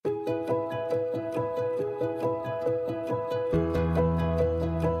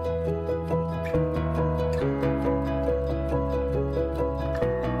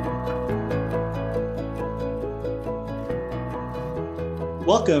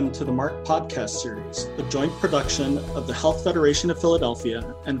Welcome to the MARC Podcast Series, a joint production of the Health Federation of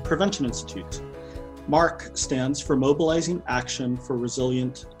Philadelphia and Prevention Institute. MARC stands for Mobilizing Action for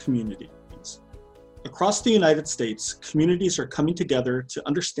Resilient Communities. Across the United States, communities are coming together to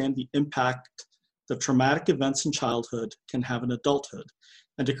understand the impact that traumatic events in childhood can have in adulthood,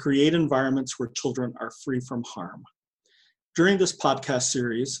 and to create environments where children are free from harm. During this podcast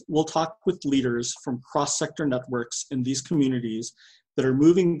series, we'll talk with leaders from cross-sector networks in these communities that are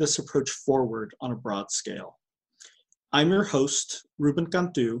moving this approach forward on a broad scale. I'm your host, Ruben and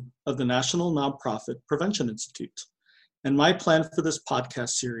Cantu of the national nonprofit Prevention Institute, and my plan for this podcast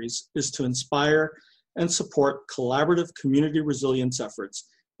series is to inspire and support collaborative community resilience efforts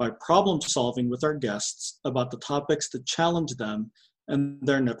by problem solving with our guests about the topics that challenge them and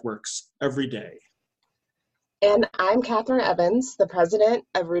their networks every day. And I'm Kathryn Evans, the president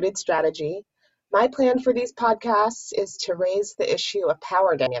of Rooted Strategy. My plan for these podcasts is to raise the issue of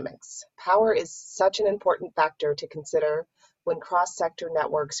power dynamics. Power is such an important factor to consider when cross-sector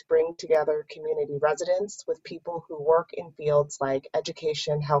networks bring together community residents with people who work in fields like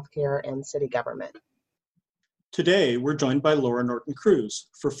education, healthcare, and city government. Today, we're joined by Laura Norton-Cruz.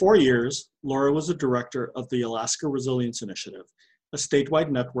 For 4 years, Laura was the director of the Alaska Resilience Initiative, a statewide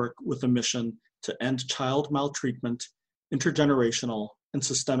network with a mission to end child maltreatment, intergenerational, and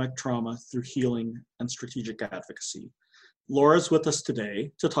systemic trauma through healing and strategic advocacy. Laura's with us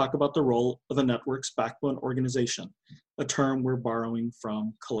today to talk about the role of a network's backbone organization, a term we're borrowing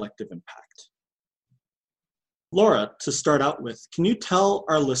from collective impact. Laura, to start out with, can you tell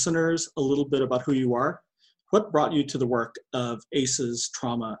our listeners a little bit about who you are? What brought you to the work of ACEs,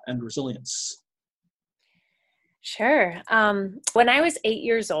 trauma, and resilience? Sure. When I was 8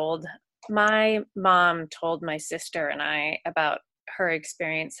 years old, my mom told my sister and I about her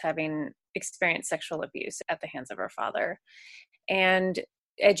experience having experienced sexual abuse at the hands of her father, and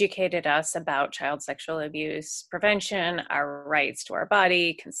educated us about child sexual abuse prevention, our rights to our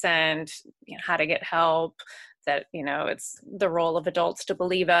body, consent, how to get help, that, it's the role of adults to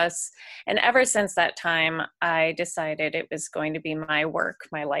believe us. And ever since that time, I decided it was going to be my work,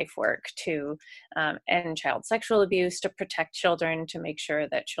 my life work, to end child sexual abuse, to protect children, to make sure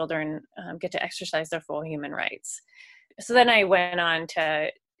that children get to exercise their full human rights. So then I went on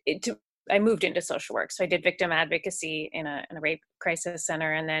I moved into social work. So I did victim advocacy in a rape crisis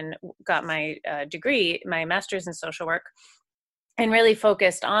center, and then got my degree, my master's in social work, and really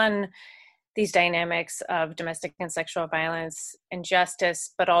focused on these dynamics of domestic and sexual violence and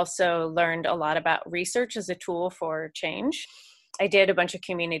justice, but also learned a lot about research as a tool for change. I did a bunch of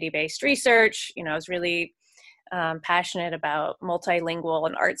community-based research. I was really passionate about multilingual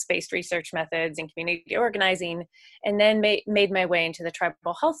and arts-based research methods and community organizing, and then made my way into the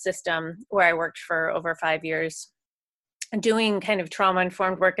tribal health system, where I worked for over 5 years doing kind of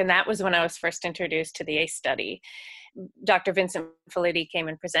trauma-informed work. And that was when I was first introduced to the ACE study. Dr. Vincent Felitti came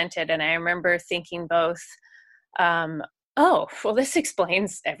and presented, and I remember thinking both, oh, well, this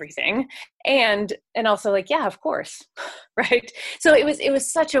explains everything. And also like, yeah, of course, right? So it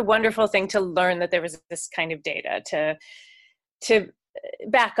was such a wonderful thing to learn that there was this kind of data to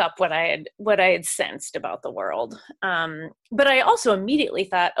back up what I had sensed about the world. But I also immediately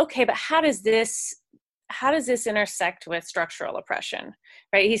thought, okay, but how does this intersect with structural oppression,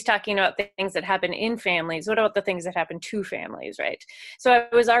 right? He's talking about things that happen in families. What about the things that happen to families, right? So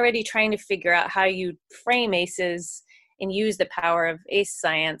I was already trying to figure out how you frame ACEs and use the power of ACE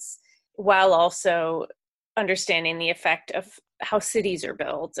science while also understanding the effect of how cities are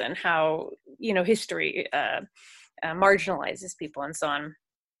built and how, history marginalizes people and so on.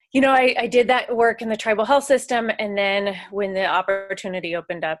 I did that work in the tribal health system, and then when the opportunity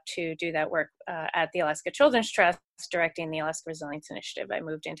opened up to do that work at the Alaska Children's Trust, directing the Alaska Resilience Initiative, I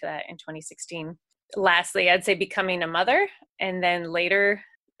moved into that in 2016. Lastly, I'd say becoming a mother, and then later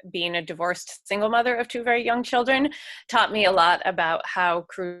being a divorced single mother of 2 very young children, taught me a lot about how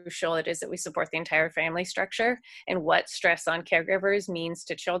crucial it is that we support the entire family structure and what stress on caregivers means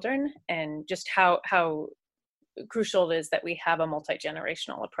to children, and just how crucial it is that we have a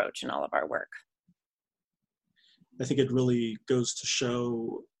multi-generational approach in all of our work. I think it really goes to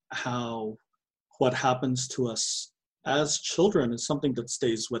show how what happens to us as children is something that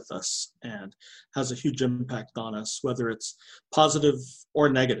stays with us and has a huge impact on us, whether it's positive or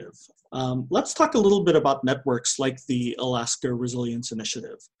negative. Let's talk a little bit about networks like the Alaska Resilience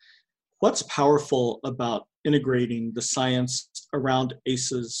Initiative. What's powerful about integrating the science around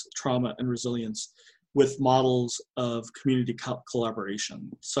ACEs, trauma, and resilience with models of community collaboration,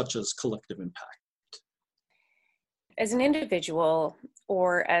 such as collective impact? As an individual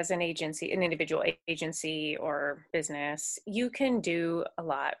or as an individual agency or business, you can do a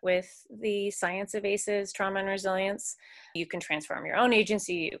lot with the science of ACEs, trauma and resilience. You can transform your own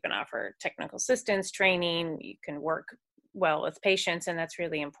agency, you can offer technical assistance, training, you can work well with patients, and that's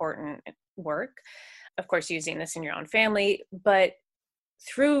really important work. Of course, using this in your own family, but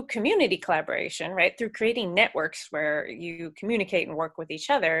through community collaboration, right, through creating networks where you communicate and work with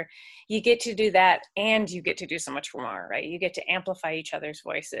each other, you get to do that, and you get to do so much more, right? You get to amplify each other's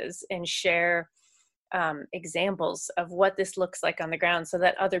voices and share examples of what this looks like on the ground so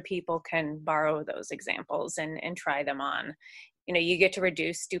that other people can borrow those examples and try them on. You get to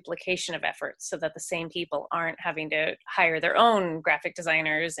reduce duplication of efforts so that the same people aren't having to hire their own graphic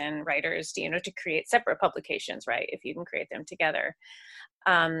designers and writers to create separate publications, right? If you can create them together.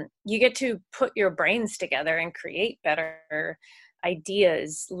 You get to put your brains together and create better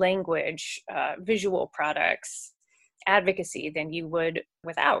ideas, language, visual products, advocacy than you would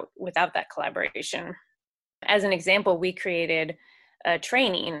without that collaboration. As an example, we created a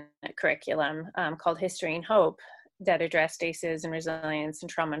training curriculum called History and Hope that addressed ACEs and resilience and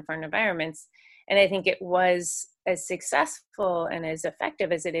trauma-informed environments. And I think it was as successful and as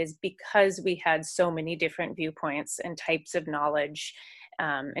effective as it is because we had so many different viewpoints and types of knowledge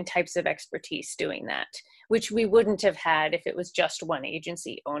and types of expertise doing that, which we wouldn't have had if it was just one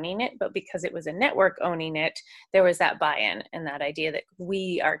agency owning it. But because it was a network owning it, there was that buy-in and that idea that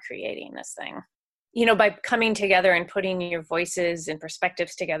we are creating this thing. By coming together and putting your voices and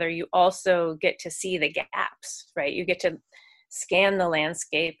perspectives together, you also get to see the gaps, right? You get to scan the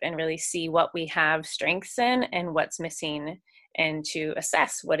landscape and really see what we have strengths in and what's missing, and to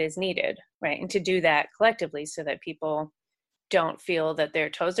assess what is needed, right? And to do that collectively so that people don't feel that their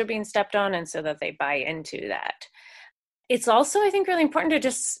toes are being stepped on, and so that they buy into that. It's also, I think, really important to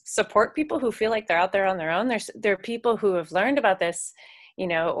just support people who feel like they're out there on their own. There are people who have learned about this,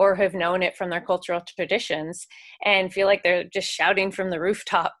 or have known it from their cultural traditions and feel like they're just shouting from the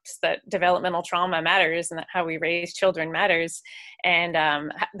rooftops that developmental trauma matters and that how we raise children matters, and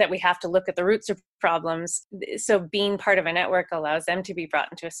that we have to look at the roots of problems. So being part of a network allows them to be brought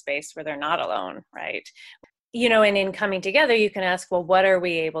into a space where they're not alone, right? And in coming together, you can ask, well, what are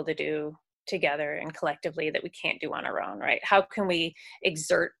we able to do together and collectively that we can't do on our own, right? How can we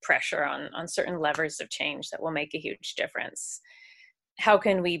exert pressure on certain levers of change that will make a huge difference? How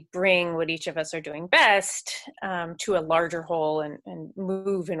can we bring what each of us are doing best to a larger whole and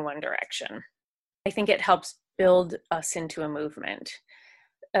move in one direction? I think it helps build us into a movement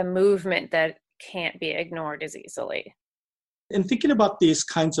that can't be ignored as easily. In thinking about these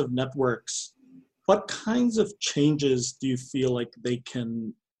kinds of networks, what kinds of changes do you feel like they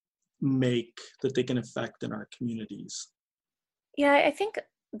can make, that they can affect in our communities? Yeah, I think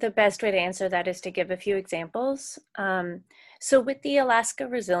the best way to answer that is to give a few examples. So with the Alaska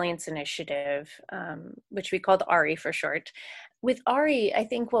Resilience Initiative, which we called ARI for short, with ARI, I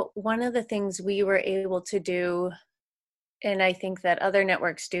think one of the things we were able to do, and I think that other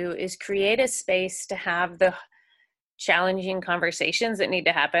networks do, is create a space to have the challenging conversations that need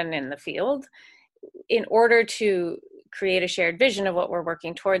to happen in the field in order to create a shared vision of what we're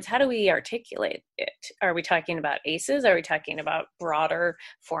working towards. How do we articulate it? Are we talking about ACEs? Are we talking about broader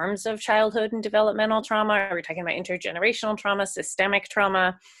forms of childhood and developmental trauma? Are we talking about intergenerational trauma, systemic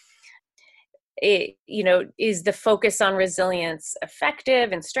trauma? Is the focus on resilience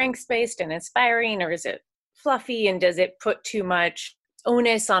effective and strengths-based and inspiring, or is it fluffy, and does it put too much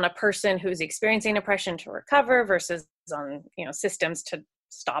onus on a person who's experiencing oppression to recover versus on systems to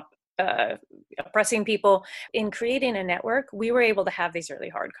stop oppressing people? In creating a network, we were able to have these really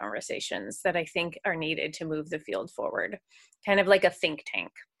hard conversations that I think are needed to move the field forward, kind of like a think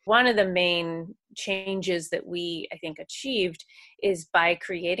tank. One of the main changes that we, I think, achieved is by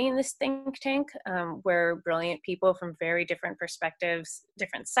creating this think tank where brilliant people from very different perspectives,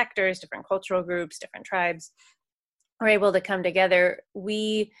 different sectors, different cultural groups, different tribes were able to come together.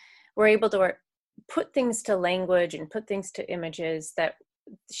 We were able to put things to language and put things to images that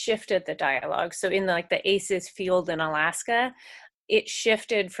shifted the dialogue. So in the ACEs field in Alaska, it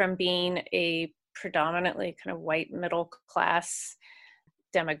shifted from being a predominantly kind of white middle class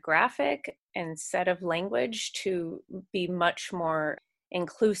demographic and set of language to be much more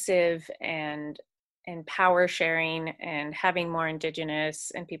inclusive and power sharing and having more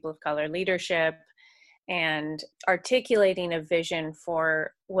Indigenous and people of color leadership, and articulating a vision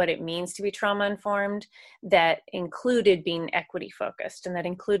for what it means to be trauma-informed that included being equity-focused and that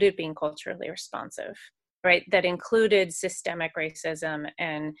included being culturally responsive, right? That included systemic racism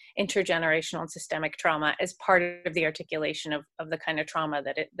and intergenerational and systemic trauma as part of the articulation of the kind of trauma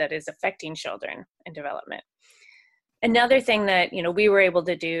that is affecting children in development. Another thing that, we were able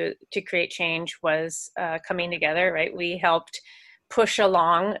to do to create change was coming together, right? We helped push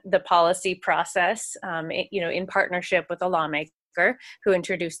along the policy process, in partnership with a lawmaker who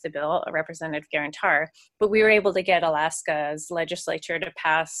introduced the bill, Representative Garantar. But we were able to get Alaska's legislature to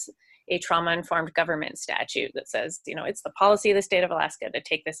pass a trauma-informed government statute that says, it's the policy of the state of Alaska to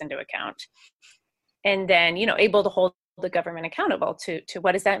take this into account. And then, able to hold the government accountable to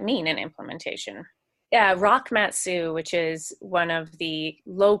what does that mean in implementation. Yeah, Rock Mat-Su, which is one of the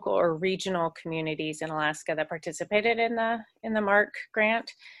local or regional communities in Alaska that participated in the MARC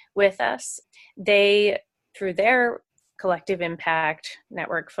grant with us, they, through their collective impact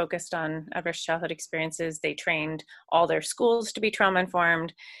network focused on adverse childhood experiences, they trained all their schools to be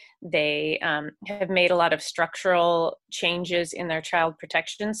trauma-informed. They have made a lot of structural changes in their child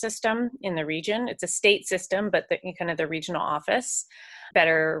protection system in the region. It's a state system, but the regional office,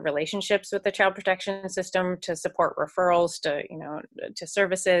 better relationships with the child protection system to support referrals to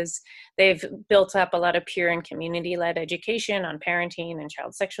services. They've built up a lot of peer and community-led education on parenting and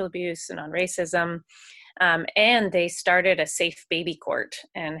child sexual abuse and on racism. And they started a safe baby court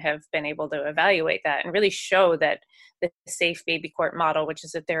and have been able to evaluate that and really show that the safe baby court model, which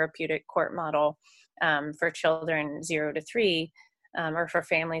is a therapeutic court model for children 0 to 3, or for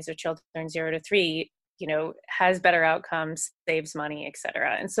families of children 0 to 3, has better outcomes, saves money, et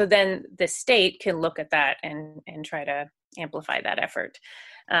cetera. And so then the state can look at that and try to amplify that effort.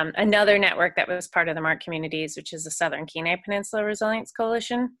 Another network that was part of the MARC communities, which is the Southern Kenai Peninsula Resilience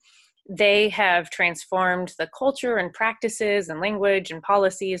Coalition, they have transformed the culture and practices and language and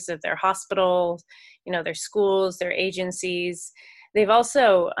policies of their hospitals, their schools, their agencies. They've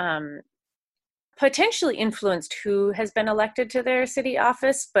also potentially influenced who has been elected to their city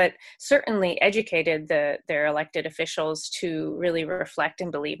office, but certainly educated their elected officials to really reflect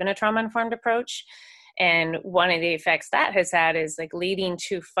and believe in a trauma-informed approach. And one of the effects that has had is leading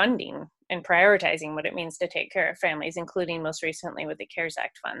to funding and prioritizing what it means to take care of families, including most recently with the CARES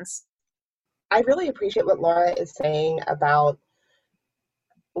Act funds. I really appreciate what Laura is saying about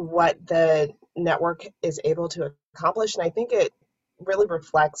what the network is able to accomplish. And I think it really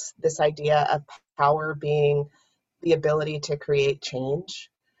reflects this idea of power being the ability to create change.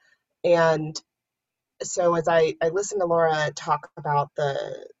 And so as I listen to Laura talk about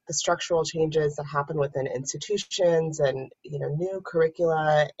the structural changes that happen within institutions and new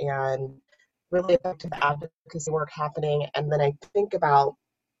curricula and really effective advocacy work happening, and then I think about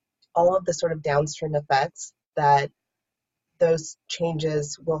all of the sort of downstream effects that those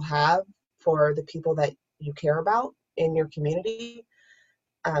changes will have for the people that you care about in your community,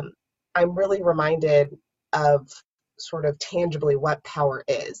 I'm really reminded of sort of tangibly what power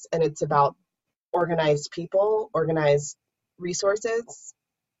is. And it's about organized people, organized resources,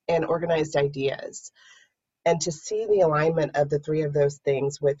 and organized ideas. And to see the alignment of the three of those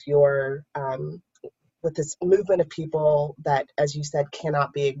things with your with this movement of people that, as you said,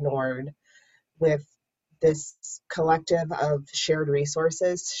 cannot be ignored, with this collective of shared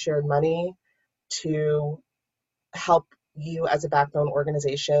resources, shared money to help you as a backbone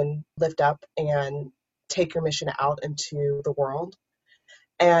organization lift up and take your mission out into the world.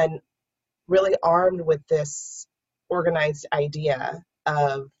 And really armed with this organized idea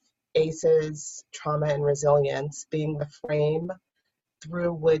of ACEs, trauma and resilience being the frame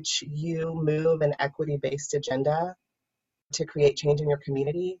through which you move an equity-based agenda to create change in your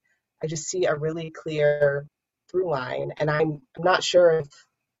community, I just see a really clear through line. And I'm not sure if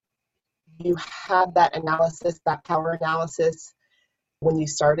you had that analysis, that power analysis, when you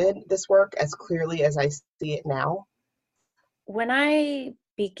started this work as clearly as I see it now. When I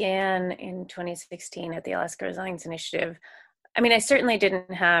began in 2016 at the Alaska Resilience Initiative, I certainly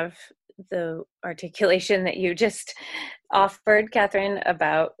didn't have the articulation that you just offered, Kathryn,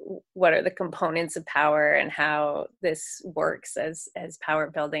 about what are the components of power and how this works as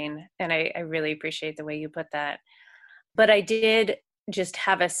power building. And I really appreciate the way you put that. But I did just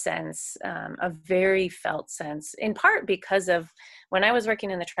have a sense, a very felt sense, in part because of when I was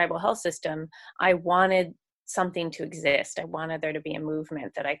working in the tribal health system, I wanted something to exist. I wanted there to be a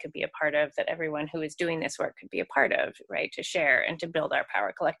movement that I could be a part of, that everyone who is doing this work could be a part of, right? To share and to build our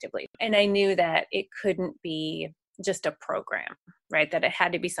power collectively. And I knew that it couldn't be just a program, right? That it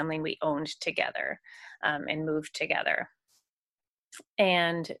had to be something we owned together and moved together.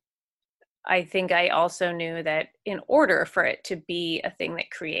 And I think I also knew that in order for it to be a thing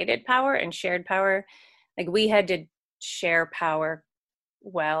that created power and shared power, we had to share power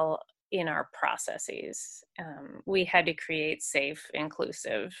well in our processes. We had to create safe,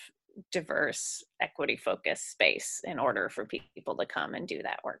 inclusive, diverse, equity-focused space in order for people to come and do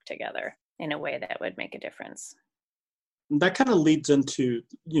that work together in a way that would make a difference. And that kind of leads into,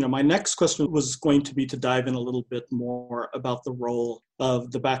 my next question was going to be to dive in a little bit more about the role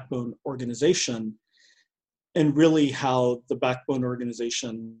of the backbone organization and really how the backbone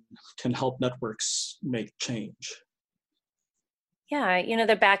organization can help networks make change. Yeah,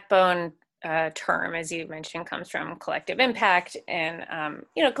 the backbone term, as you mentioned, comes from collective impact. And,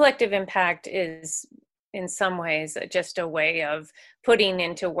 collective impact is in some ways just a way of putting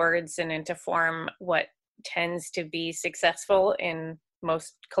into words and into form what tends to be successful in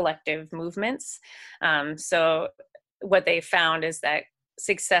most collective movements. So what they found is that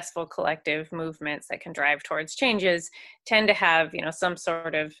successful collective movements that can drive towards changes tend to have, some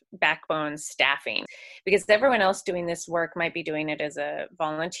sort of backbone staffing, because everyone else doing this work might be doing it as a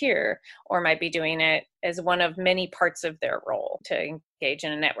volunteer or might be doing it as one of many parts of their role to engage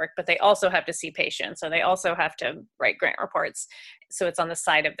in a network, but they also have to see patients. So they also have to write grant reports. So it's on the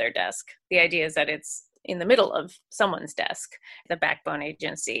side of their desk. The idea is that it's in the middle of someone's desk. The backbone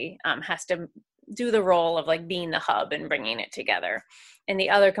agency has to do the role of like being the hub and bringing it together. And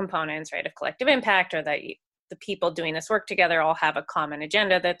the other components, right, of collective impact, or that the people doing this work together all have a common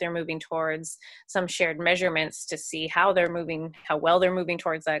agenda that they're moving towards, some shared measurements to see how well they're moving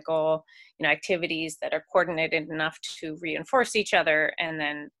towards that goal, activities that are coordinated enough to reinforce each other, and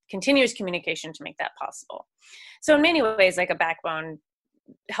then continuous communication to make that possible. So in many ways, like a backbone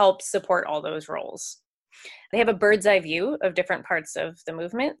helps support all those roles. They have a bird's eye view of different parts of the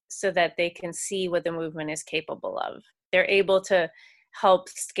movement so that they can see what the movement is capable of. They're able to help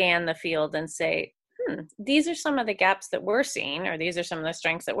scan the field and say, these are some of the gaps that we're seeing, or these are some of the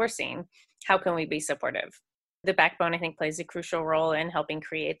strengths that we're seeing. How can we be supportive? The backbone, I think, plays a crucial role in helping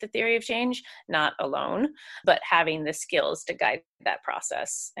create the theory of change, not alone, but having the skills to guide that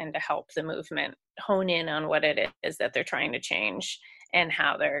process and to help the movement hone in on what it is that they're trying to change and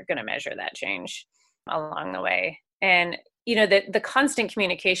how they're going to measure that change along the way. And the constant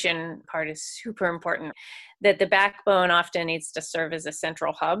communication part is super important, that the backbone often needs to serve as a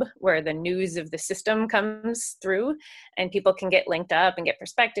central hub where the news of the system comes through and people can get linked up and get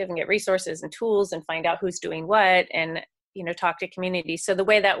perspective and get resources and tools and find out who's doing what and, talk to communities. So the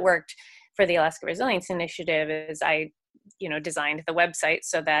way that worked for the Alaska Resilience Initiative is I, designed the website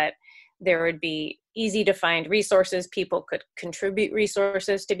so that there would be easy to find resources. People could contribute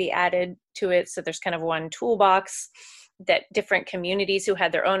resources to be added to it. So there's kind of one toolbox that different communities who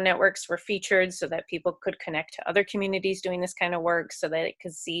had their own networks were featured so that people could connect to other communities doing this kind of work so that they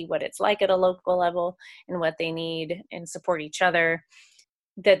could see what it's like at a local level and what they need and support each other.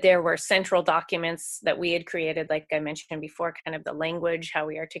 That there were central documents that we had created, like I mentioned before, kind of the language, how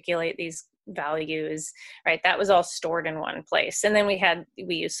we articulate these values, right? That was all stored in one place. And then we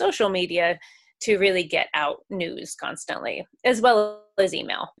use social media to really get out news constantly, as well as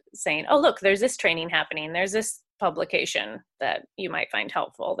email saying, oh, look, there's this training happening. There's this publication that you might find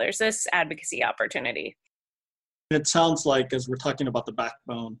helpful. There's this advocacy opportunity. It sounds like, as we're talking about the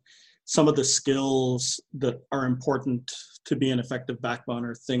backbone, some of the skills that are important to be an effective backbone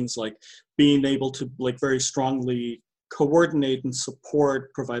are things like being able to very strongly coordinate and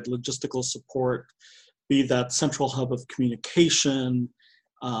support, provide logistical support, be that central hub of communication,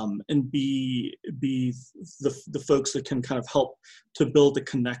 and be the folks that can kind of help to build the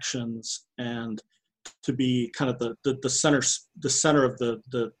connections and to be kind of the center of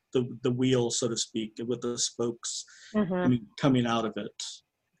the wheel, so to speak, with the spokes coming out of it.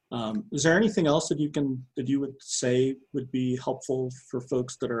 Is there anything else that you would say would be helpful for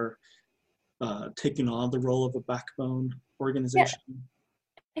folks that are taking on the role of a backbone organization? Yeah.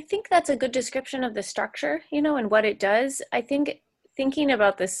 I think that's a good description of the structure, and what it does. I think thinking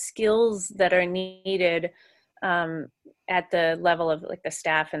about the skills that are needed at the level of like the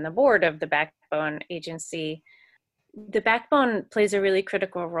staff and the board of the backbone agency, the backbone plays a really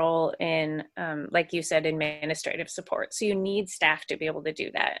critical role in, like you said, administrative support. So you need staff to be able to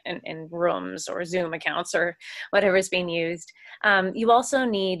do that in rooms or Zoom accounts or whatever is being used. You also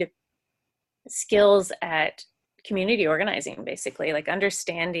need skills at community organizing, basically, like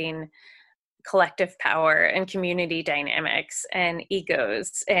understanding collective power and community dynamics and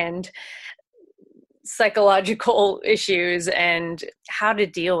egos and psychological issues and how to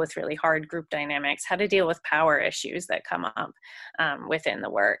deal with really hard group dynamics, how to deal with power issues that come up within the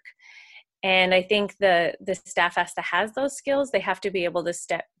work. And I think the staff has to have those skills. They have to be able to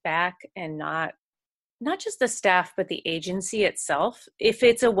step back and not just the staff, but the agency itself. If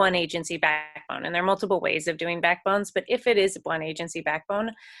it's a one agency backbone, and there are multiple ways of doing backbones, but if it is one agency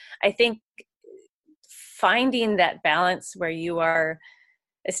backbone, I think finding that balance where you are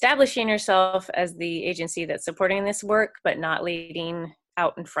establishing yourself as the agency that's supporting this work, but not leading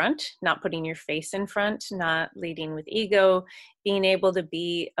out in front, not putting your face in front, not leading with ego, being able to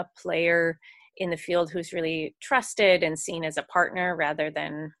be a player in the field who's really trusted and seen as a partner rather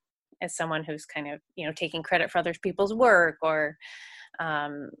than as someone who's kind of, taking credit for other people's work or,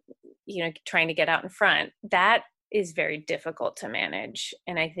 trying to get out in front. That is very difficult to manage.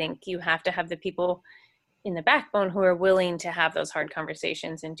 And I think you have to have the people in the backbone who are willing to have those hard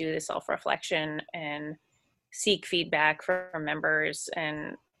conversations and do the self-reflection and seek feedback from members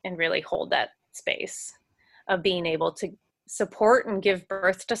and really hold that space of being able to support and give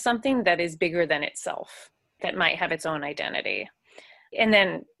birth to something that is bigger than itself, that might have its own identity. And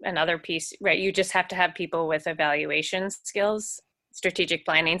then another piece, right, you just have to have people with evaluation skills, strategic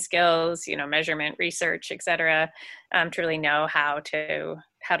planning skills, measurement, research, et cetera, to really know how to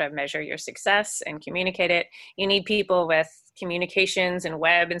measure your success and communicate it. You need people with communications and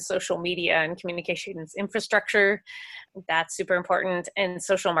web and social media and communications infrastructure. That's super important. And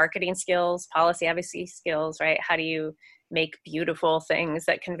social marketing skills, policy advocacy skills, right? How do you make beautiful things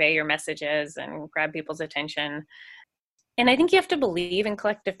that convey your messages and grab people's attention? And I think you have to believe in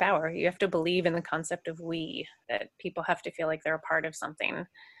collective power. You have to believe in the concept of we, that people have to feel like they're a part of something.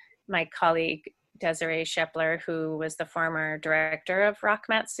 My colleague, Desiree Shepler, who was the former director of Rock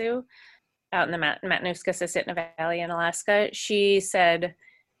Matsu out in the Matanuska-Susitna Valley in Alaska, she said,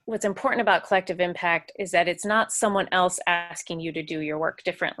 what's important about collective impact is that it's not someone else asking you to do your work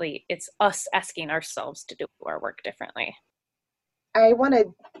differently. It's us asking ourselves to do our work differently. I wanted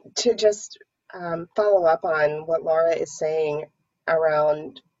to just follow up on what Laura is saying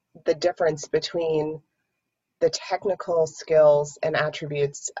around the difference between the technical skills and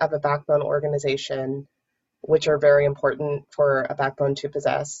attributes of a backbone organization, which are very important for a backbone to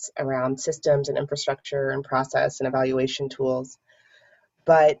possess around systems and infrastructure and process and evaluation tools,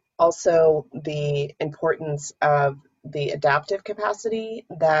 but also the importance of the adaptive capacity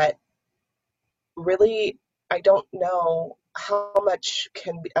that really, I don't know how much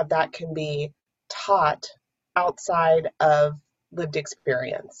of that can be taught outside of lived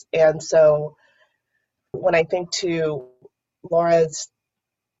experience. And so when I think to Laura's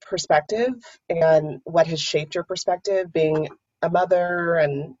perspective and what has shaped your perspective, being a mother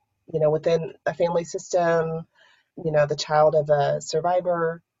and, within a family system, the child of a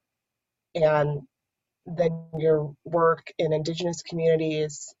survivor, and then your work in Indigenous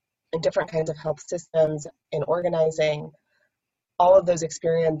communities and different kinds of health systems and organizing, all of those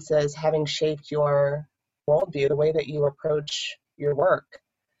experiences having shaped your worldview, the way that you approach your work,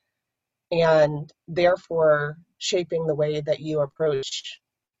 and therefore shaping the way that you approach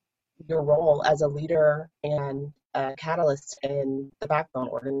your role as a leader and a catalyst in the backbone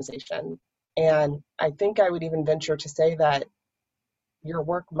organization. And I think I would even venture to say that your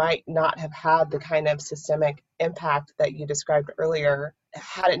work might not have had the kind of systemic impact that you described earlier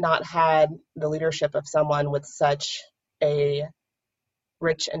had it not had the leadership of someone with such a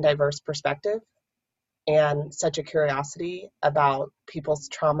rich and diverse perspective and such a curiosity about people's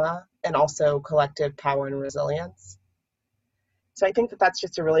trauma and also collective power and resilience. So I think that that's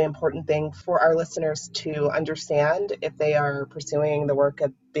just a really important thing for our listeners to understand if they are pursuing the work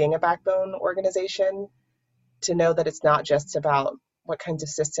of being a backbone organization, to know that it's not just about what kinds of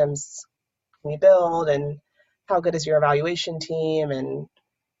systems can you build and how good is your evaluation team and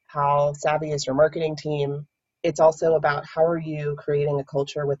how savvy is your marketing team. It's also about how are you creating a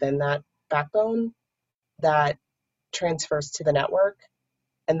culture within that backbone that transfers to the network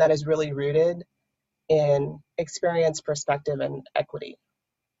and that is really rooted in experience, perspective, and equity.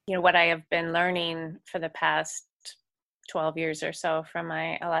 What I have been learning for the past 12 years or so from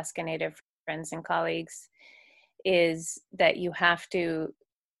my Alaska Native friends and colleagues is that you have to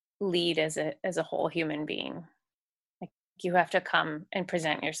lead as a whole human being. Like, you have to come and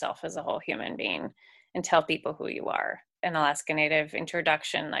present yourself as a whole human being and tell people who you are. An Alaska Native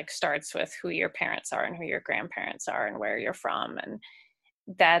introduction starts with who your parents are and who your grandparents are and where you're from, and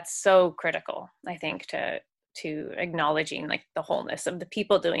that's so critical, I think, to acknowledging the wholeness of the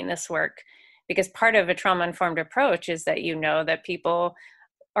people doing this work, because part of a trauma-informed approach is that that people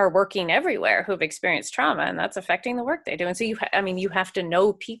are working everywhere who've experienced trauma, and that's affecting the work they do. And so you have to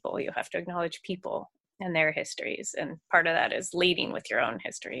know people, you have to acknowledge people and their histories, and part of that is leading with your own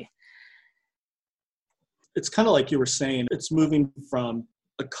history. It's kind of like you were saying, it's moving from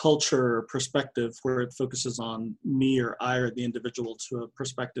a culture perspective where it focuses on me or I or the individual to a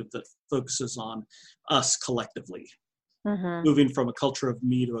perspective that focuses on us collectively. Mm-hmm. Moving from a culture of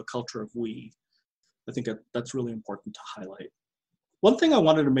me to a culture of we. I think that's really important to highlight. One thing I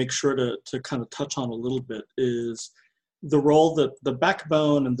wanted to make sure to kind of touch on a little bit is the role that the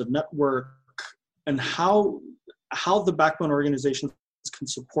backbone and the network and how the backbone organizations can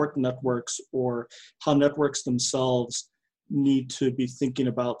support networks, or how networks themselves need to be thinking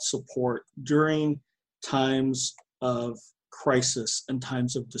about support during times of crisis and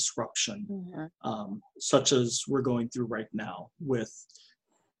times of disruption, such as we're going through right now with,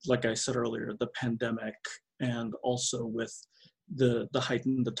 like I said earlier, the pandemic, and also with the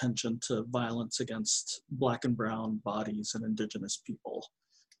heightened attention to violence against Black and brown bodies and Indigenous people.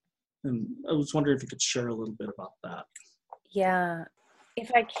 And I was wondering if you could share a little bit about that. Yeah.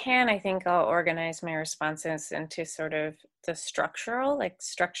 If I can, I think I'll organize my responses into sort of the structural, like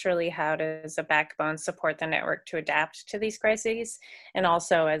structurally, how does a backbone support the network to adapt to these crises? And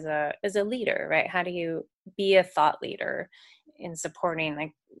also as a leader, right? How do you be a thought leader in supporting,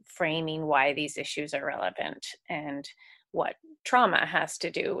 like framing why these issues are relevant and what trauma has to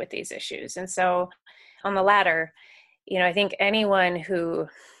do with these issues? And so on the latter, I think anyone who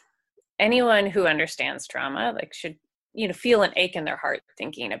understands trauma, like should, feel an ache in their heart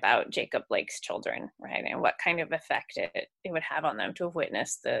thinking about Jacob Blake's children, right? And what kind of effect it would have on them to have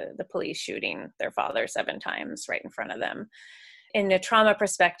witnessed the police shooting their father 7 times right in front of them. In a trauma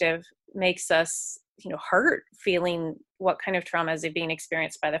perspective, makes us, hurt, feeling what kind of trauma is being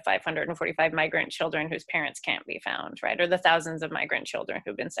experienced by the 545 migrant children whose parents can't be found, right? Or the thousands of migrant children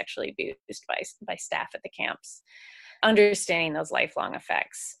who've been sexually abused by staff at the camps. Understanding those lifelong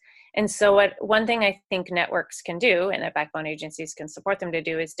effects. And so one thing I think networks can do, and that backbone agencies can support them to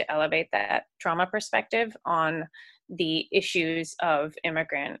do, is to elevate that trauma perspective on the issues of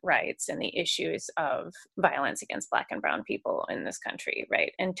immigrant rights and the issues of violence against Black and brown people in this country,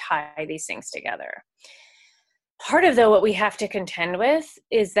 right? And tie these things together. Part of, though, what we have to contend with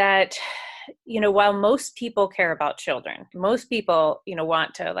is that, while most people care about children, most people,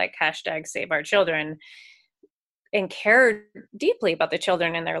 want to like #save our children, and care deeply about the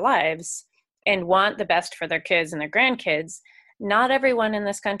children in their lives and want the best for their kids and their grandkids, not everyone in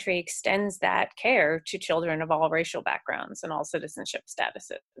this country extends that care to children of all racial backgrounds and all citizenship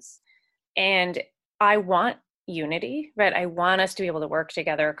statuses. And I want unity, right? I want us to be able to work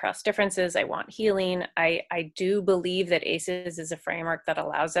together across differences. I want healing. I do believe that ACEs is a framework that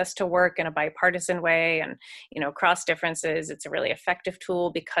allows us to work in a bipartisan way and, across differences. It's a really effective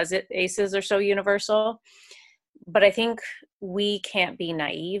tool because ACEs are so universal. But I think we can't be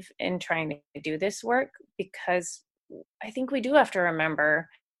naive in trying to do this work, because I think we do have to remember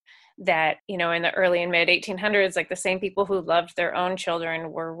that, in the early and mid 1800s, like the same people who loved their own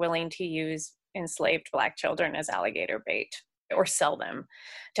children were willing to use enslaved Black children as alligator bait or sell them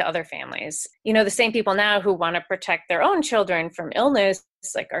to other families. The same people now who want to protect their own children from illness,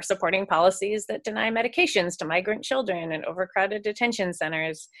 like are supporting policies that deny medications to migrant children and overcrowded detention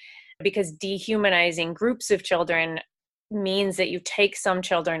centers, because dehumanizing groups of children means that you take some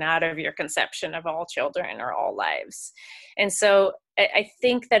children out of your conception of all children or all lives. And so I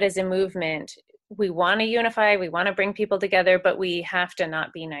think that as a movement, we want to unify, we want to bring people together, but we have to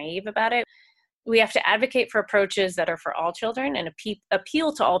not be naive about it. We have to advocate for approaches that are for all children and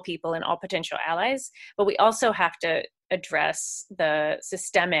appeal to all people and all potential allies, but we also have to address the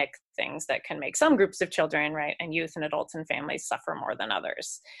systemic things that can make some groups of children, right, and youth and adults and families suffer more than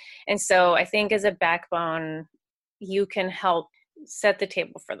others. And so I think as a backbone, you can help set the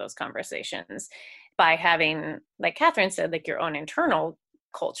table for those conversations by having, like Kathryn said, like your own internal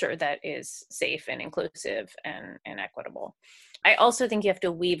culture that is safe and inclusive and equitable. I also think you have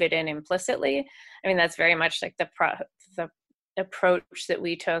to weave it in implicitly. I mean, that's very much like the approach that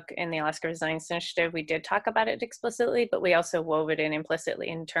we took in the Alaska Resilience Initiative. We did talk about it explicitly, but we also wove it in implicitly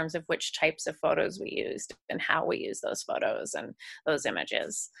in terms of which types of photos we used and how we use those photos and those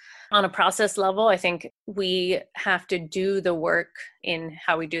images. On a process level, I think we have to do the work in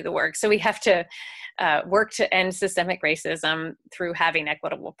how we do the work. So we have to work to end systemic racism through having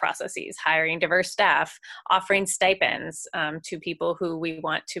equitable processes, hiring diverse staff, offering stipends to people who we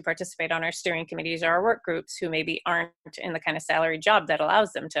want to participate on our steering committees or our work groups who maybe aren't in the kind of salary job that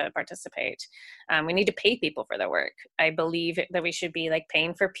allows them to participate. We need to pay people for their work. I believe that we should be like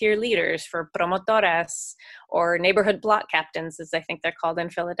paying for peer leaders, for promotoras, or neighborhood block captains, as I think they're called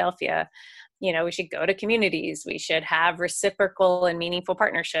in Philadelphia. We should go to communities. We should have reciprocal and meaningful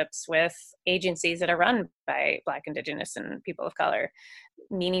partnerships with agencies that are run by Black, Indigenous, and people of color,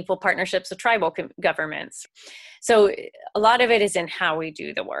 meaningful partnerships with tribal governments. So a lot of it is in how we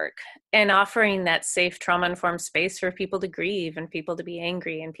do the work and offering that safe, trauma-informed space for people to grieve and people to be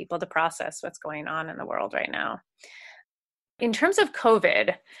angry and people to process what's going on in the world right now. In terms of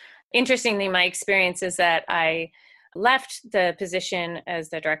COVID, interestingly, my experience is that I left the position as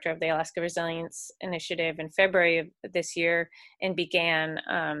the director of the Alaska Resilience Initiative in February of this year and began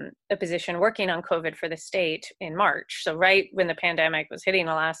a position working on COVID for the state in March. So right when the pandemic was hitting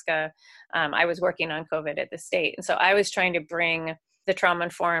Alaska, I was working on COVID at the state. And so I was trying to bring the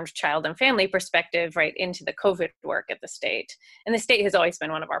trauma-informed child and family perspective right into the COVID work at the state. And the state has always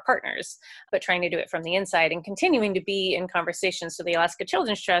been one of our partners, but trying to do it from the inside and continuing to be in conversations. So the Alaska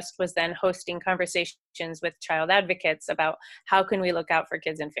Children's Trust was then hosting conversations with child advocates about how can we look out for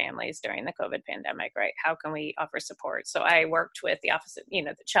kids and families during the COVID pandemic, right? How can we offer support? So I worked with the Office of,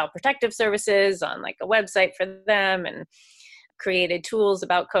 the Child Protective Services on like a website for them and created tools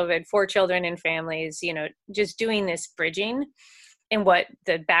about COVID for children and families, just doing this bridging. And what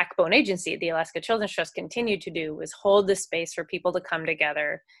the backbone agency, the Alaska Children's Trust, continued to do was hold the space for people to come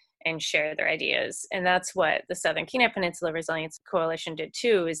together and share their ideas. And that's what the Southern Kenai Peninsula Resilience Coalition did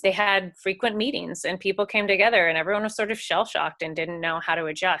too, is they had frequent meetings and people came together and everyone was sort of shell-shocked and didn't know how to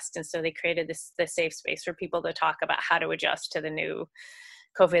adjust. And so they created this safe space for people to talk about how to adjust to the new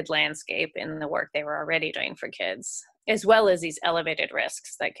COVID landscape in the work they were already doing for kids, as well as these elevated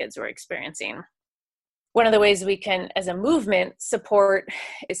risks that kids were experiencing. One of the ways we can, as a movement, support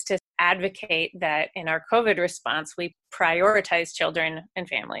is to advocate that in our COVID response, we prioritize children and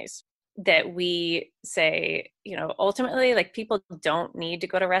families. That we say, ultimately, like people don't need to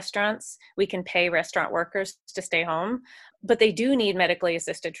go to restaurants. We can pay restaurant workers to stay home, but they do need medically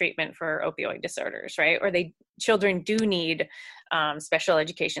assisted treatment for opioid disorders, right? Or children do need special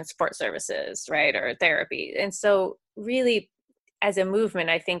education support services, right? Or therapy. And so really, as a movement,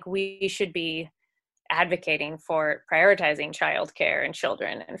 I think we should be advocating for prioritizing childcare and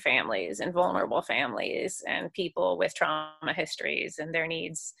children and families and vulnerable families and people with trauma histories and their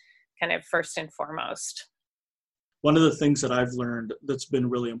needs kind of first and foremost. One of the things that I've learned that's been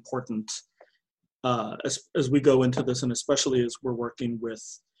really important as we go into this, and especially as we're working with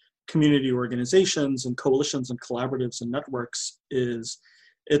community organizations and coalitions and collaboratives and networks, is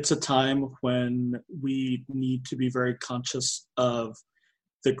it's a time when we need to be very conscious of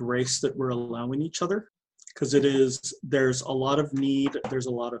the grace that we're allowing each other, because there's a lot of need, there's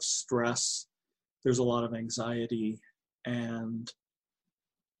a lot of stress, there's a lot of anxiety, and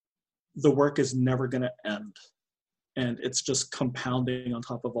the work is never going to end. And it's just compounding on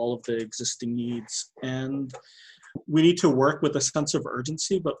top of all of the existing needs. And we need to work with a sense of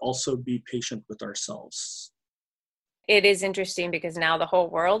urgency, but also be patient with ourselves. It is interesting because now the whole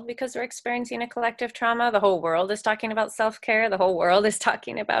world, because we're experiencing a collective trauma, the whole world is talking about self-care. The whole world is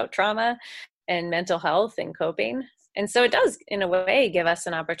talking about trauma and mental health and coping. And so it does, in a way, give us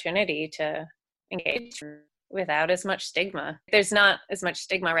an opportunity to engage without as much stigma. There's not as much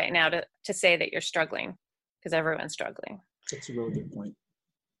stigma right now to say that you're struggling, because everyone's struggling. That's a really good point.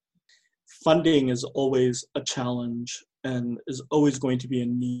 Funding is always a challenge and is always going to be a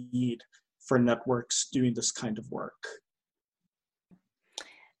need for networks doing this kind of work.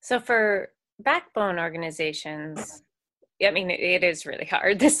 So for backbone organizations, it is really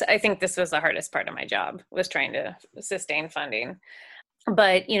hard. I think this was the hardest part of my job, was trying to sustain funding.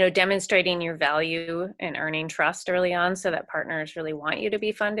 But, demonstrating your value and earning trust early on so that partners really want you to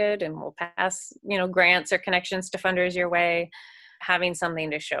be funded and will pass, grants or connections to funders your way, having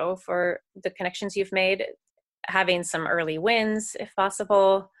something to show for the connections you've made, having some early wins if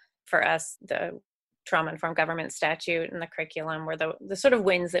possible. For us, the trauma-informed government statute and the curriculum were the sort of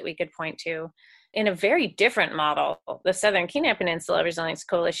wins that we could point to. In a very different model, the Southern Kenai Peninsula Resilience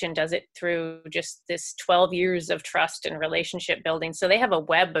Coalition does it through just this 12 years of trust and relationship building. So they have a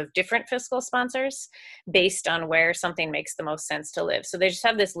web of different fiscal sponsors based on where something makes the most sense to live. So they just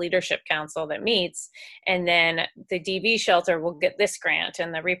have this leadership council that meets, and then the DV shelter will get this grant,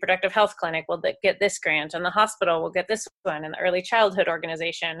 and the reproductive health clinic will get this grant, and the hospital will get this one, and the early childhood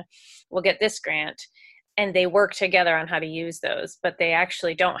organization will get this grant. And they work together on how to use those, but they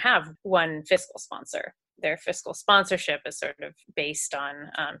actually don't have one fiscal sponsor. Their fiscal sponsorship is sort of based on,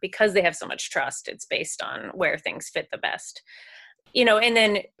 because they have so much trust, it's based on where things fit the best. And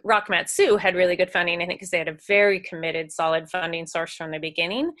then Rock Mat-Su had really good funding, I think, because they had a very committed, solid funding source from the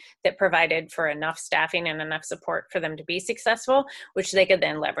beginning that provided for enough staffing and enough support for them to be successful, which they could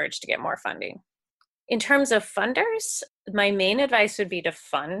then leverage to get more funding. In terms of funders, my main advice would be to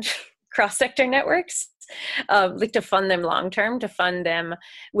fund cross-sector networks, to fund them long-term, to fund them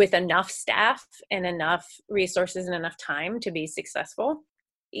with enough staff and enough resources and enough time to be successful.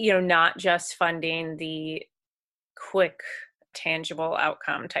 Not just funding the quick, tangible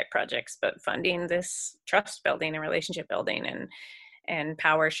outcome type projects, but funding this trust building and relationship building and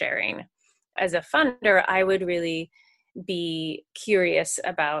power sharing. As a funder, I would really be curious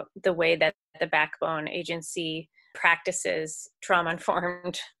about the way that the backbone agency practices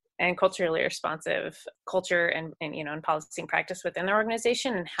trauma-informed and culturally responsive culture and policy and practice within their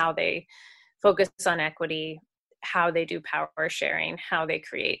organization, and how they focus on equity, how they do power sharing, how they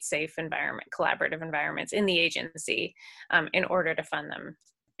create safe collaborative environments in the agency in order to fund them.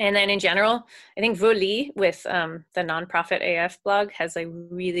 And then in general, I think Voli with the nonprofit AF blog has a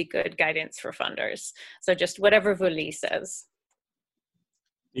really good guidance for funders. So just whatever Voli says.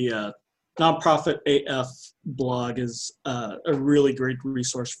 The nonprofit AF blog is a really great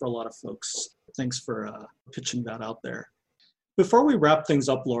resource for a lot of folks. Thanks for pitching that out there. Before we wrap things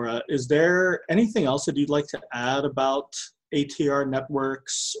up, Laura, is there anything else that you'd like to add about ATR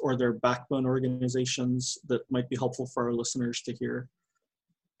networks or their backbone organizations that might be helpful for our listeners to hear?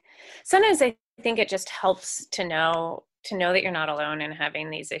 Sometimes I think it just helps to know that you're not alone in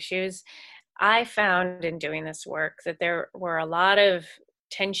having these issues. I found in doing this work that there were a lot of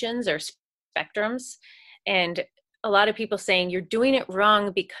tensions or spectrums, and a lot of people saying you're doing it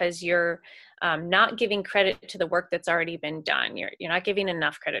wrong because you're not giving credit to the work that's already been done. You're not giving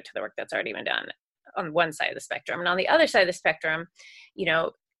enough credit to the work that's already been done on one side of the spectrum. And on the other side of the spectrum,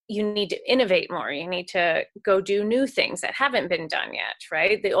 you need to innovate more. You need to go do new things that haven't been done yet,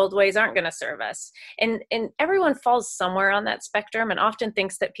 right? The old ways aren't going to serve us. And everyone falls somewhere on that spectrum and often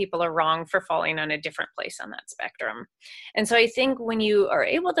thinks that people are wrong for falling on a different place on that spectrum. And so I think when you are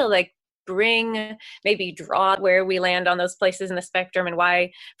able to maybe draw where we land on those places in the spectrum and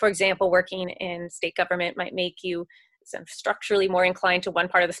why, for example, working in state government might make you structurally more inclined to one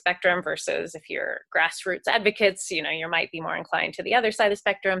part of the spectrum versus if you're grassroots advocates, you might be more inclined to the other side of the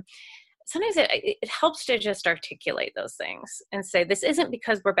spectrum. Sometimes it helps to just articulate those things and say, this isn't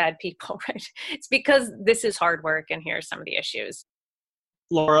because we're bad people, right? It's because this is hard work and here are some of the issues.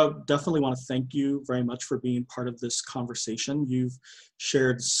 Laura, definitely want to thank you very much for being part of this conversation. You've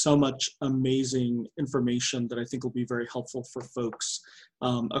shared so much amazing information that I think will be very helpful for folks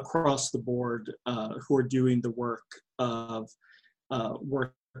across the board who are doing the work of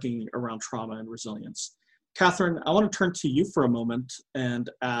working around trauma and resilience. Kathryn, I want to turn to you for a moment and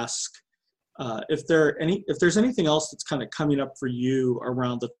ask if there's anything else that's kind of coming up for you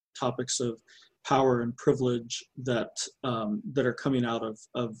around the topics of power and privilege that are coming out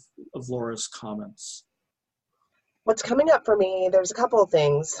of Laura's comments. What's coming up for me, there's a couple of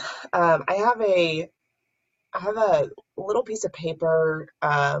things. I have a little piece of paper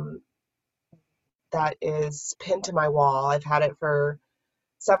that is pinned to my wall. I've had it for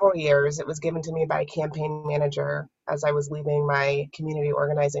several years. It was given to me by a campaign manager as I was leaving my community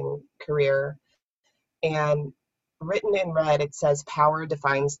organizing career. And written in red, it says, "Power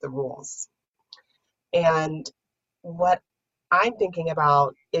defines the rules." And what I'm thinking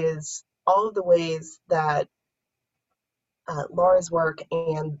about is all of the ways that Laura's work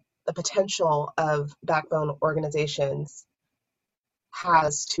and the potential of backbone organizations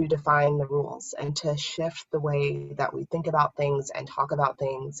has to define the rules and to shift the way that we think about things and talk about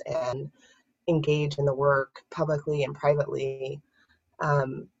things and engage in the work publicly and privately.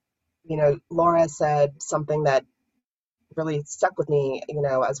 Laura said something that really stuck with me,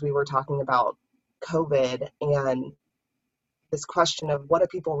 as we were talking about COVID and this question of what do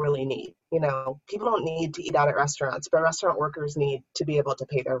people really need? People don't need to eat out at restaurants, but restaurant workers need to be able to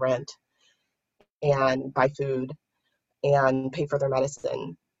pay their rent and buy food and pay for their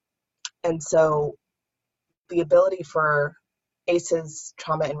medicine. And so the ability for ACE's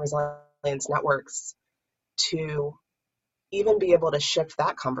trauma and resilience networks to even be able to shift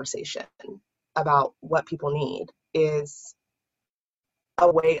that conversation about what people need is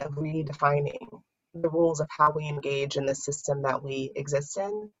a way of redefining the rules of how we engage in the system that we exist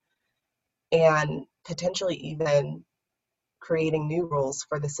in, and potentially even creating new rules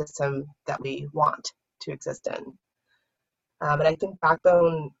for the system that we want to exist in. And I think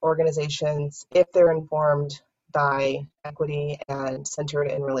backbone organizations, if they're informed by equity and centered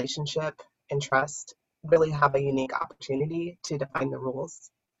in relationship and trust, really have a unique opportunity to define the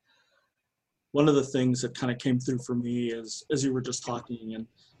rules. One of the things that kind of came through for me as you were just talking and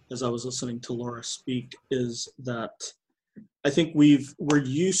as I was listening to Laura speak is that I think we're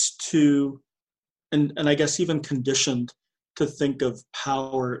used to, and I guess even conditioned to think of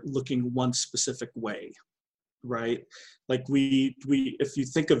power looking one specific way, right? Like if you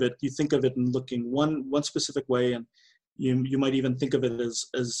think of it in looking one specific way, and you might even think of it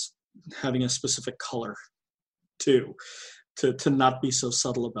as having a specific color too, to not be so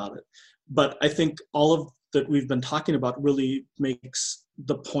subtle about it. But I think all of that we've been talking about really makes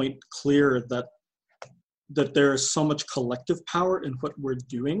the point clear that there is so much collective power in what we're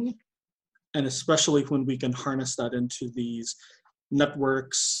doing, and especially when we can harness that into these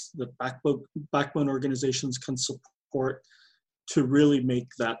networks, that backbone organizations can support to really make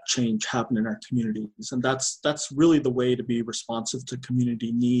that change happen in our communities. And that's really the way to be responsive to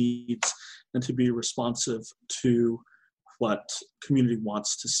community needs and to be responsive to what community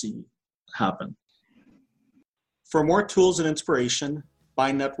wants to see happen. For more tools and inspiration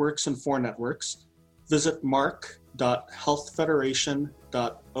by networks and for networks, visit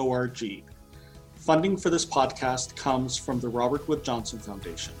marc.healthfederation.org. Funding for this podcast comes from the Robert Wood Johnson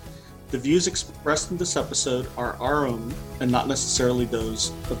Foundation. The views expressed in this episode are our own and not necessarily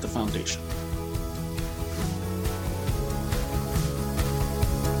those of the foundation.